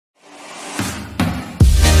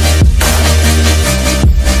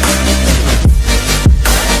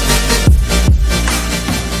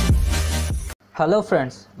Hello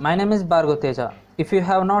friends, my name is Bhargav Teja. If you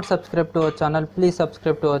have not subscribed to our channel, please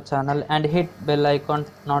subscribe to our channel and hit bell icon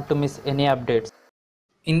not to miss any updates.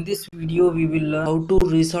 In this video we will learn how to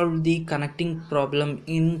resolve the connecting problem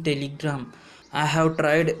in Telegram. I have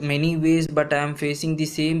tried many ways but I am facing the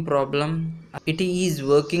same problem. It is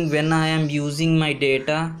working when I am using my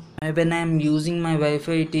data. When I am using my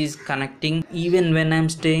Wi-Fi it is connecting. Even when I am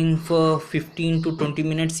staying for 15 to 20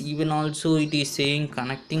 minutes even also it is saying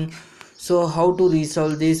connecting. So how to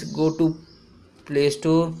resolve this? Go to Play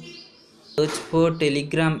Store, search for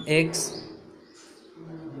Telegram X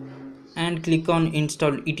and click on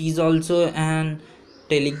install. It is also an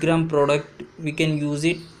Telegram product, we can use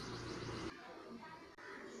it.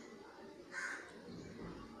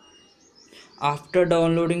 After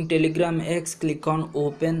downloading Telegram X, click on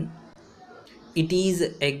open. It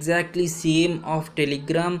is exactly same of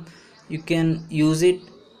Telegram, you can use it.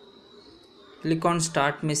 Click on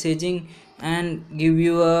start messaging and give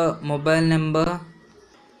your mobile number.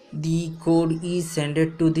 The code is sent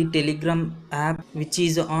to the Telegram app which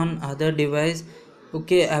is on other device.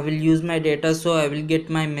 Okay, I will use my data, so I will get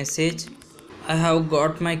my message. I have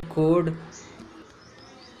got my code.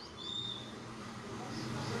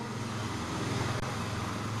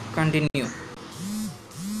 Continue.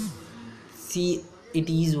 See, it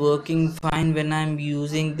is working fine when I am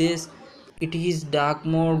using this. It is dark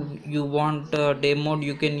mode. You want day mode,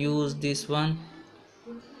 you can use this one.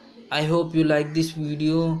 I hope you like this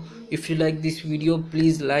video. If you like this video,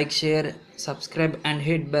 please like, share, subscribe and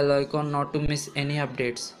hit bell icon not to miss any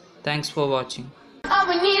updates. Thanks for watching. All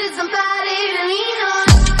we need is somebody to lean on.